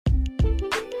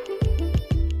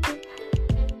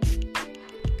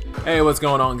Hey, what's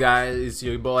going on, guys? It's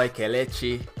your boy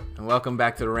Kelechi, and welcome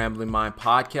back to the Rambling Mind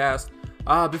podcast.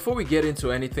 Before we get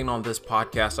into anything on this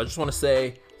podcast, I just want to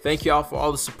say thank y'all for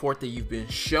all the support that you've been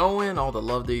showing, all the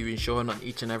love that you've been showing on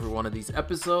each and every one of these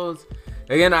episodes.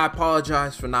 Again, I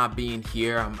apologize for not being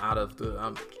here. I'm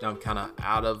kind of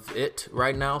out of it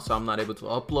right now, so I'm not able to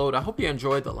upload. I hope you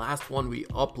enjoyed the last one we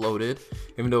uploaded,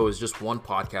 even though it was just one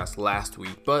podcast last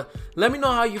week. But let me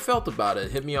know how you felt about it.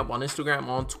 Hit me up on Instagram,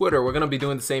 on Twitter. We're going to be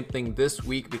doing the same thing this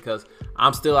week because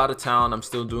I'm still out of town. I'm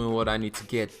still doing what I need to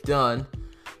get done.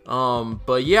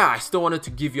 But yeah, I still wanted to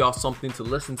give y'all something to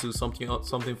listen to,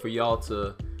 something for y'all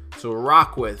to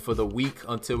rock with for the week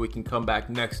until we can come back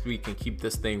next week and keep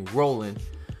this thing rolling.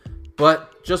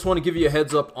 But just want to give you a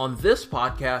heads up on this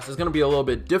podcast. It's going to be a little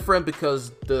bit different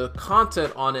because the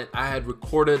content on it, I had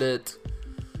recorded it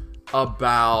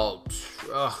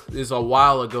it's a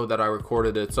while ago that I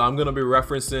recorded it. So I'm going to be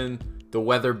referencing the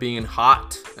weather being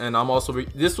hot, and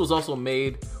this was also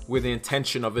made with the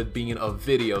intention of it being a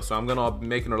video. So I'm going to be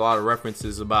making a lot of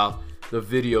references about the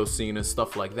video scene and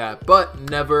stuff like that, but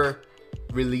never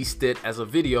released it as a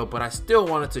video. But I still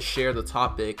wanted to share the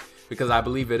topic because I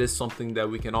believe it is something that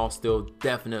we can all still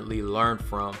definitely learn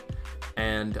from,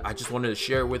 and I just wanted to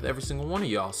share it with every single one of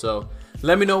y'all. So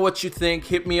let me know what you think.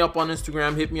 Hit me up on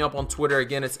Instagram, hit me up on Twitter.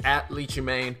 Again, it's at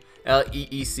Leechimane,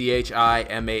 Leechimane.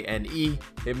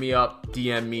 Hit me up,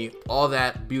 DM me, all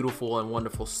that beautiful and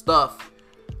wonderful stuff.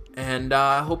 And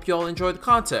I hope y'all enjoy the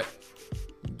content.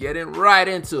 Getting right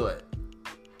into it.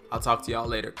 I'll talk to y'all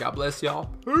later. God bless y'all.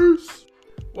 Peace.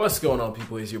 What's going on,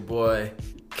 people? It's your boy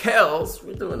Kels.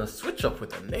 We're doing a switch up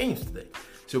with the names today.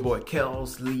 It's your boy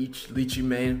Kels,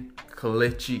 Leechimane,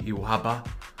 Kelechi Iwaba.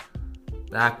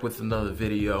 Back with another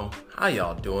video. How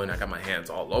y'all doing? I got my hands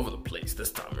all over the place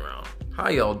this time around. How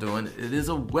y'all doing? It is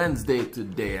a Wednesday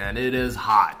today and it is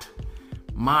hot.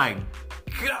 My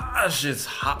gosh, it's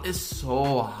hot. It's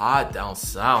so hot down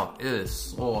south. It is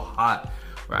so hot.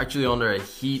 We're actually under a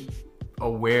heat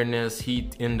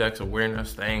index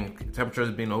awareness thing. Temperature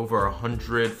has been over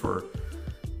 100 for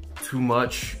too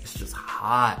much. It's just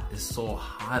hot. It's so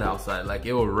hot outside. Like,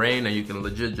 it will rain and you can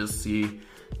legit just see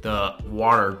the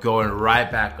water going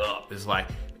right back up. It's like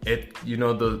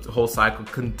the whole cycle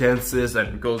condenses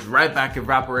and goes right back,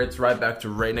 evaporates right back to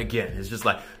rain again. It's just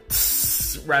like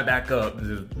right back up.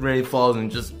 The rain falls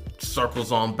and just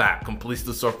circles on back, completes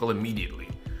the circle immediately.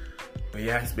 But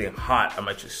yeah, it's being hot. I'm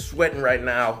actually sweating right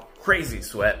now. Crazy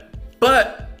sweat.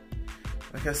 But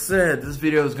like I said, this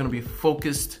video is going to be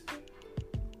focused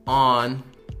on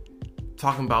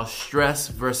talking about stress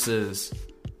versus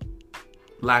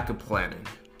lack of planning.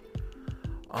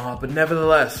 But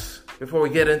nevertheless, before we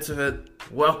get into it,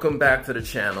 welcome back to the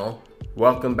channel.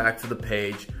 Welcome back to the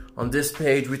page. On this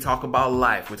page, we talk about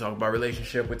life. We talk about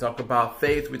relationship. We talk about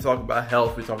faith. We talk about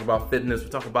health. We talk about fitness. We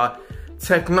talk about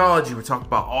technology. We talk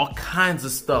about all kinds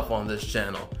of stuff on this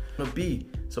channel.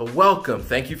 So welcome.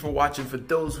 Thank you for watching. For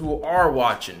those who are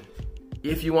watching,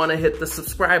 if you want to hit the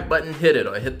subscribe button, hit it,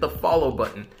 or hit the follow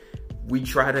button. We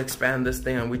try to expand this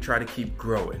thing and we try to keep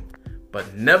growing.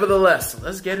 But nevertheless,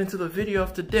 let's get into the video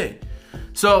of today.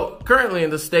 So currently in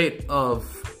the state of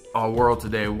our world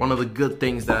today, one of the good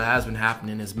things that has been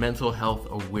happening is mental health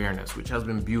awareness, which has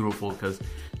been beautiful because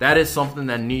that is something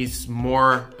that needs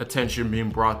more attention being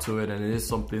brought to it, and it is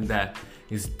something that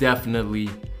is definitely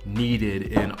needed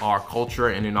in our culture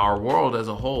and in our world as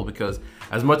a whole, because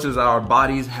as much as our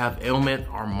bodies have ailment,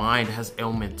 our mind has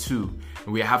ailment too.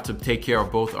 And we have to take care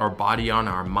of both our body and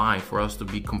our mind for us to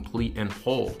be complete and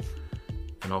whole,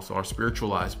 and also our spiritual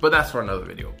lives. But that's for another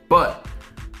video. But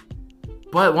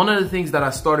one of the things that I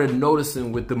started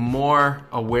noticing with the more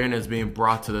awareness being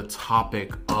brought to the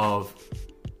topic of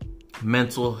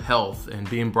mental health and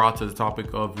being brought to the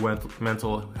topic of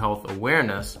mental health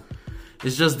awareness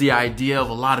is just the idea of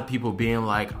a lot of people being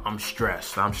like, I'm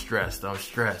stressed. And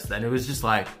it was just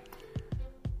like,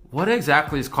 what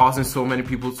exactly is causing so many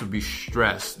people to be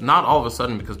stressed? Not all of a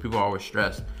sudden because people are always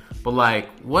stressed, but like,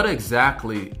 what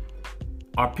exactly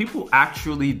are people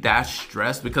actually that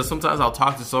stressed? Because sometimes I'll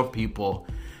talk to some people,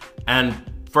 and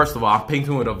first of all, I'm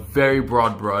painting with a very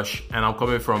broad brush, and I'm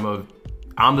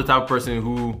the type of person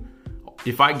who,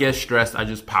 if I get stressed, I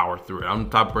just power through it. I'm the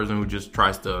type of person who just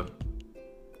tries to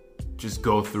just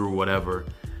go through whatever.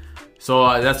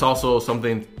 So that's also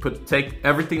something, take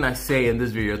everything I say in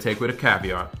this video, take with a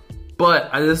caveat.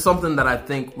 But there's something that I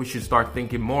think we should start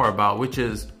thinking more about, which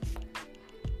is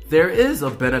there is a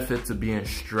benefit to being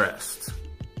stressed.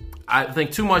 I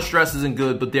think too much stress isn't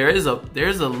good, but there is a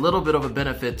little bit of a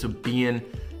benefit to being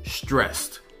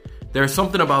stressed. There's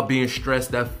something about being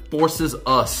stressed that forces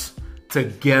us to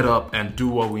get up and do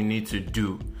what we need to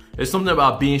do. There's something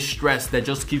about being stressed that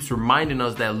just keeps reminding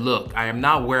us that, look, I am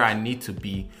not where I need to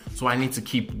be, so I need to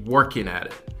keep working at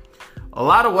it. A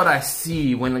lot of what I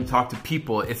see when I talk to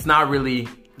people, it's not really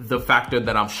the factor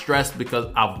that I'm stressed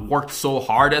because I've worked so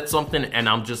hard at something and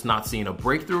I'm just not seeing a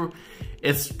breakthrough.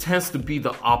 It tends to be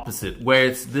the opposite, where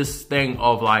it's this thing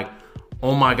of like,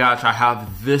 oh my gosh, I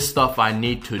have this stuff I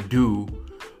need to do,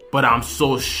 but I'm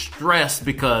so stressed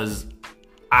because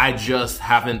I just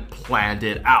haven't planned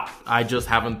it out. I just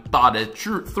haven't thought it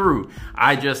through.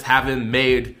 I just haven't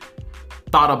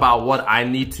thought about what I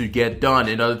need to get done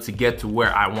in order to get to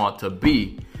where I want to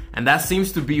be. And that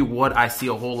seems to be what I see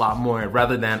a whole lot more,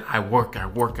 rather than I work,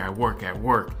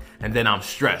 and then I'm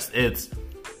stressed. It's,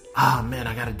 oh man,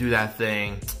 I gotta do that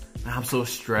thing. I'm so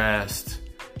stressed.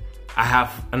 I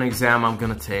have an exam I'm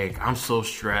gonna take. I'm so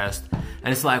stressed.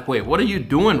 And it's like, wait, what are you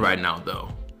doing right now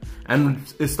though?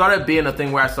 And it started being a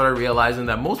thing where I started realizing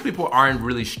that most people aren't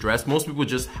really stressed. Most people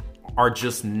are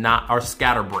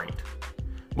scatterbrained.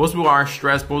 Most people aren't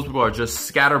stressed. Most people are just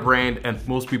scatterbrained, and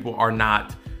most people are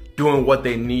not doing what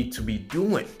they need to be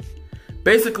doing.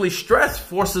 Basically, stress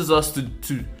forces us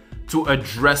to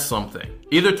address something,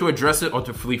 either to address it or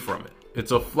to flee from it.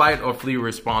 It's a flight or flee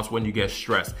response when you get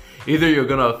stressed. Either you're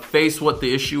gonna face what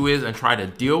the issue is and try to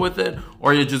deal with it,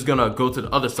 or you're just gonna go to the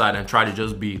other side and try to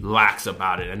just be lax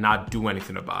about it and not do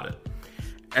anything about it.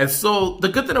 And so the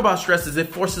good thing about stress is it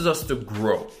forces us to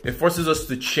grow. It forces us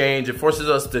to change. It forces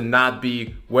us to not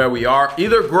be where we are,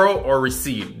 either grow or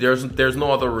recede. There's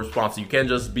no other response. You can't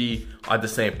just be at the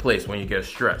same place when you get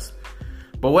stressed.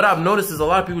 But what I've noticed is a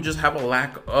lot of people just have a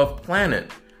lack of planning.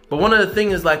 But one of the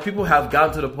things is, like, people have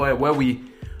gotten to the point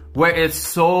where it's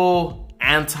so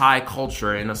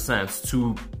anti-culture in a sense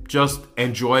to just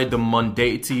enjoy the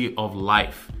mundanity of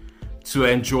life, to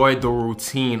enjoy the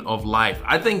routine of life.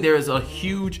 I think there is a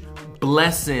huge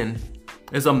blessing,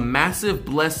 there's a massive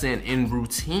blessing in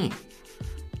routine.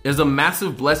 There's a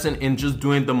massive blessing in just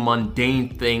doing the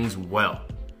mundane things well.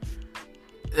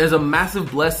 There's a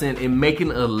massive blessing in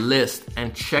making a list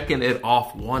and checking it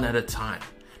off one at a time.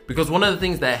 Because one of the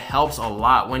things that helps a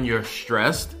lot when you're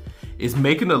stressed is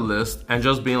making a list and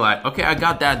just being like, okay, I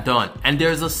got that done. And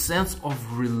there's a sense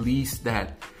of release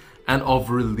and of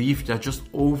relief that just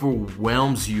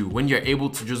overwhelms you when you're able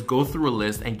to just go through a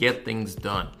list and get things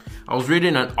done. I was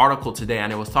reading an article today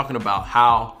and it was talking about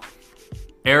how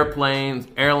airplanes,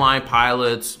 airline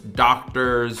pilots,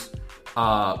 doctors,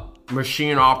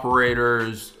 machine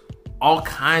operators, all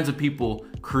kinds of people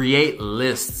create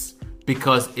lists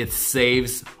because it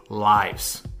saves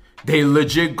lives. They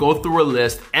legit go through a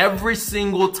list every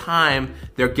single time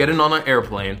they're getting on an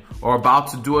airplane or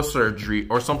about to do a surgery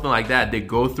or something like that. They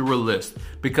go through a list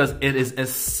because it is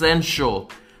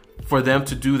essential for them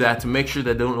to do that, to make sure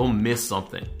that they don't miss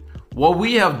something. What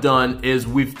we have done is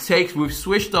we've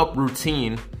switched up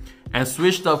routine and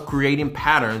switched up creating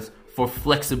patterns for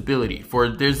flexibility.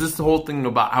 There's this whole thing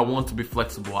about, I want to be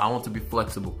flexible, I want to be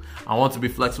flexible, I want to be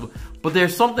flexible. But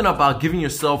there's something about giving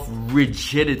yourself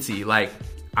rigidity. Like,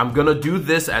 I'm gonna do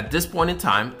this at this point in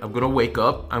time. I'm gonna wake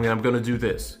up, I'm gonna do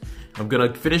this. I'm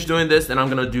gonna finish doing this and I'm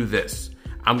gonna do this.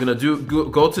 I'm gonna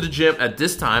go to the gym at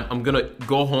this time. I'm gonna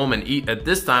go home and eat at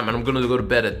this time, and I'm gonna go to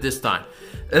bed at this time.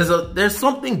 There's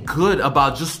something good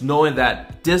about just knowing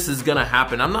that this is gonna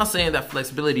happen. I'm not saying that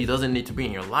flexibility doesn't need to be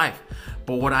in your life,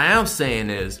 but what I am saying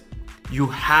is you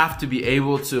have to be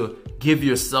able to give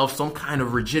yourself some kind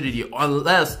of rigidity, or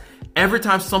unless every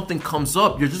time something comes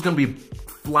up, you're just gonna be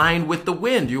flying with the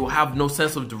wind. You will have no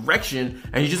sense of direction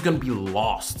and you're just gonna be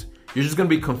lost. You're just gonna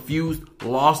be confused,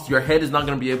 lost. Your head is not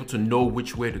gonna be able to know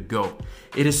which way to go.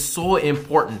 It is so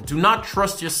important. Do not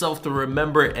trust yourself to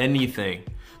remember anything.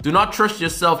 Do not trust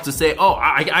yourself to say, oh,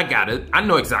 I got it. I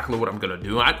know exactly what I'm gonna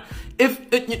do.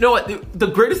 You know what, the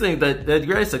greatest thing, the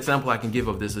greatest example I can give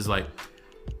of this is like,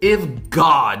 if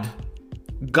God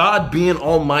being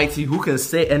almighty, who can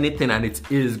say anything and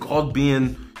it is, God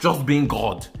just being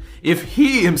God. If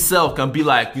he himself can be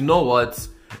like, you know what,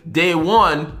 day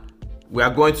 1, we are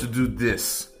going to do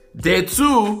this. Day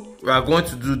 2, we are going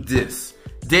to do this.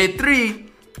 Day 3,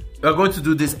 we are going to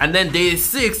do this. And then day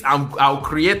 6, I'll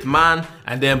create man,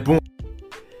 and then boom.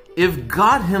 If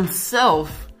God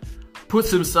himself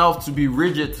puts himself to be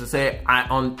rigid, to say,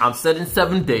 I'm setting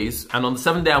 7 days, and on the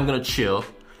 7th day I'm gonna chill,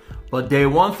 but day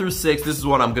 1 through 6, this is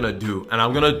what I'm gonna do. And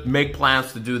I'm gonna make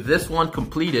plans to do this one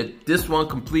completed, this one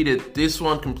completed, this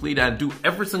one completed, and do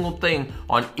every single thing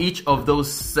on each of those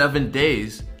 7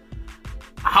 days.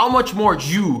 How much more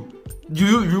you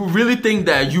really think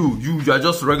that you are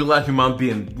just a regular human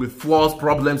being with flaws,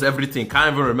 problems, everything,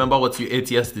 can't even remember what you ate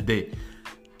yesterday.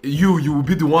 You will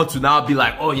be the one to now be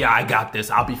like, oh yeah, I got this,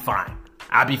 I'll be fine.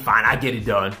 I'll be fine. I get it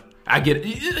done. I get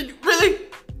it. Really?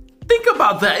 Think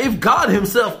about that. If God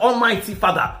himself, Almighty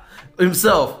Father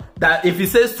himself, that if he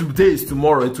says today is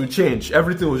tomorrow, it will change.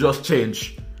 Everything will just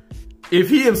change. If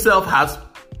he himself has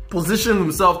positioned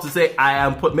himself to say, I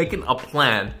am making a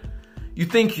plan, you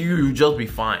think you just be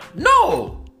fine.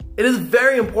 No! It is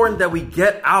very important that we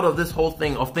get out of this whole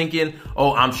thing of thinking,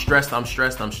 oh, I'm stressed, I'm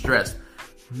stressed, I'm stressed.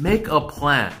 Make a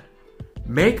plan.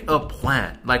 Make a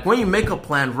plan. Like when you make a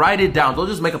plan, write it down. Don't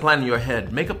just make a plan in your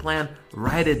head. Make a plan,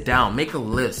 write it down. Make a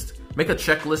list. Make a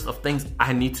checklist of things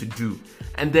I need to do.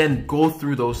 And then go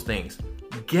through those things.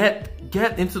 Get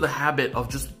into the habit of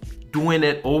just doing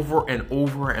it over and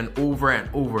over and over and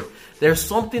over. There's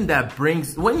something that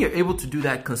brings, when you're able to do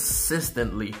that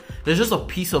consistently, there's just a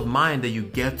peace of mind that you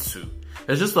get to.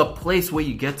 There's just a place where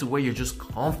you get to where you're just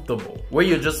comfortable. Where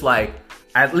you're just like,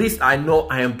 at least I know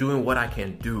I am doing what I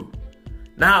can do.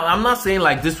 Now, I'm not saying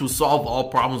like this will solve all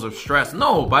problems of stress.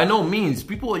 No, by no means.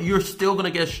 You're still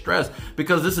gonna get stressed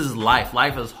because this is life.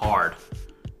 Life is hard.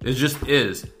 It just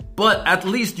is. But at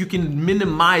least you can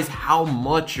minimize how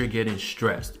much you're getting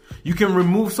stressed. You can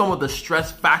remove some of the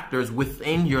stress factors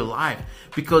within your life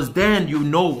because then you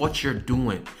know what you're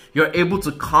doing. You're able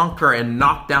to conquer and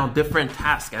knock down different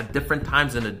tasks at different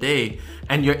times in the day,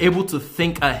 and you're able to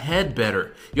think ahead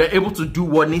better. You're able to do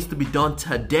what needs to be done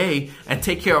today and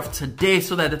take care of today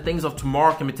so that the things of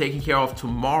tomorrow can be taken care of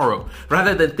tomorrow.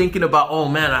 Rather than thinking about, oh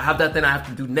man, I have that thing I have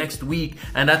to do next week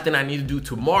and that thing I need to do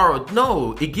tomorrow.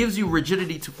 No, it gives you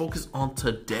rigidity to focus on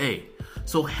today.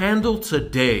 So handle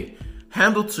today.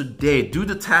 Handle today. Do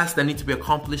the tasks that need to be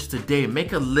accomplished today.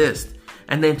 Make a list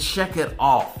and then check it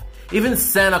off. Even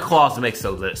Santa Claus makes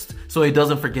a list so he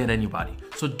doesn't forget anybody.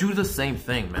 So do the same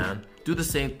thing, man. Do the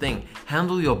same thing.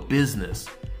 Handle your business.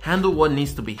 Handle what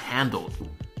needs to be handled.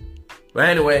 But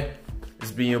anyway,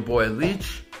 it's been your boy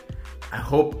Leech. I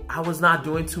hope I was not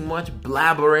doing too much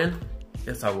blabbering.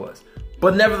 Yes, I was.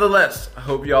 But nevertheless, I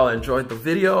hope y'all enjoyed the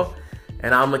video,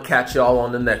 and I'm gonna catch y'all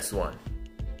on the next one.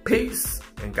 Peace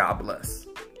and God bless.